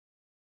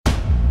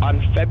On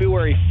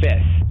February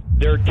 5th,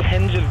 there are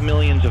tens of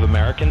millions of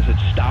Americans that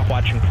stop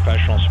watching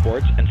professional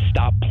sports and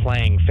stop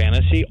playing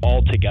fantasy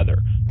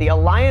altogether. The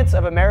Alliance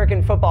of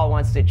American Football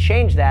wants to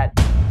change that.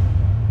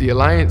 The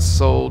Alliance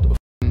sold a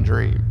f***ing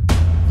dream.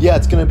 Yeah,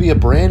 it's going to be a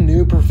brand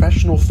new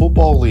professional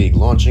football league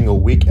launching a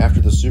week after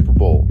the Super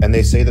Bowl. And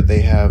they say that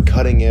they have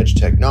cutting edge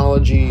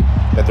technology,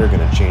 that they're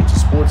going to change the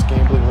sports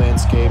gambling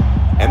landscape,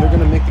 and they're going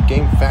to make the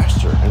game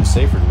faster and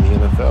safer than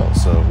the NFL.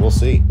 So we'll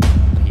see.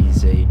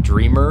 He's a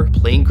dreamer,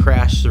 plane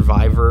crash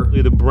survivor.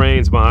 The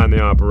brains behind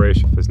the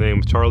operation. His name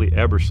was Charlie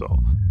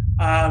Ebersol.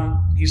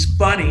 He's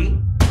funny.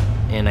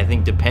 And I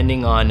think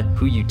depending on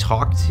who you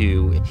talk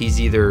to, he's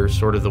either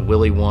sort of the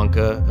Willy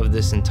Wonka of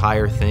this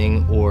entire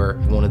thing or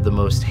one of the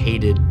most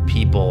hated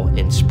people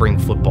in spring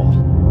football.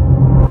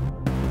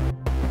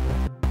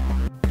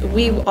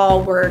 We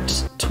all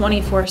worked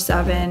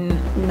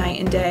 24/7, night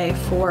and day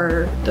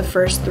for the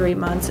first 3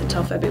 months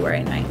until February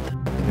 9th.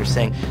 And they're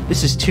saying,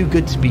 this is too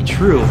good to be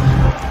true.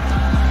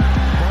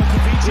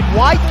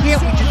 Why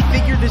can't we just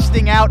figure this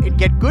thing out and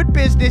get good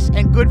business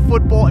and good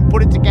football and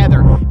put it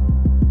together?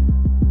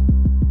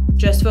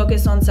 Just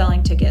focus on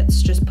selling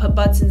tickets. Just put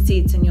butts in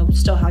seats and you'll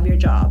still have your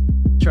job.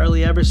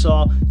 Charlie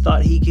Ebersol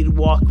thought he could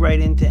walk right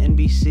into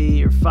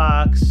NBC or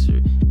Fox.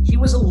 He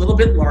was a little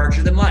bit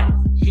larger than life.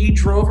 He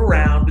drove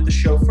around with the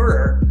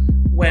chauffeur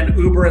when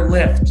Uber and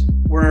Lyft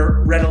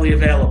were readily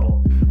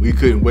available. We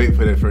couldn't wait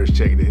for that first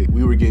check to hit.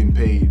 We were getting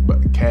paid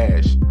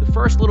cash. The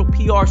first little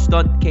PR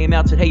stunt came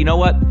out and said, hey, you know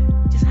what?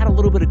 Just had a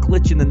little bit of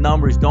glitch in the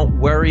numbers. Don't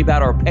worry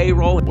about our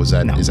payroll. Is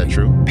that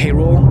true?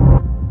 Payroll?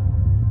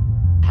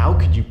 How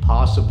could you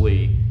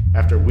possibly,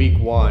 after week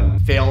one,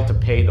 fail to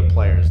pay the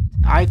players?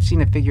 I've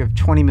seen a figure of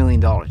 $20 million.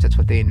 That's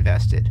what they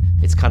invested.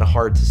 It's kind of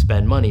hard to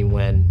spend money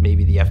when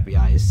maybe the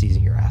FBI is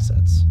seizing your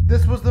assets.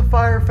 This was the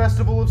Fire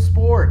Festival of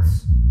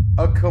Sports.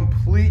 A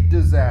complete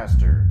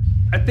disaster.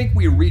 I think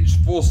we reached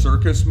full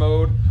circus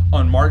mode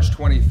on March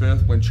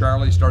 25th when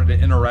Charlie started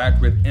to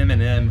interact with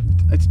Eminem.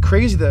 It's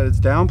crazy that it's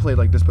downplayed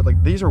like this, but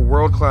these are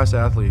world-class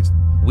athletes.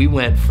 We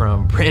went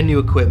from brand new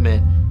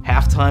equipment,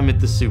 halftime at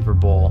the Super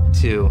Bowl,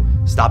 to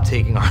stop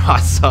taking our hot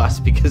sauce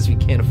because we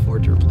can't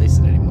afford to replace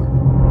it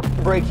anymore.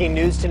 Breaking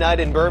news tonight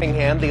in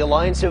Birmingham, the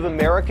Alliance of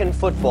American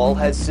Football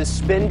has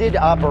suspended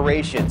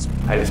operations.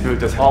 I just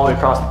moved us all the way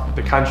across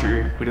the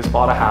country. We just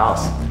bought a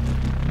house.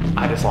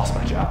 I just lost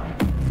my job.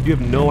 You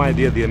have no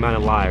idea the amount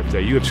of lives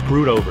that you have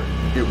screwed over.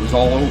 It was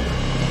all over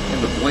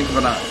in the blink of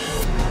an eye.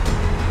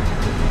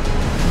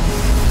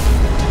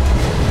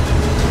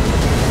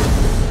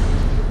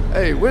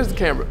 Hey, where's the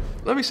camera?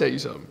 Let me say you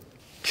something.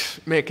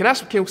 Man, can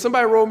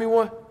somebody roll me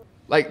one?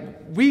 Like,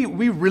 we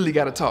really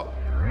gotta talk.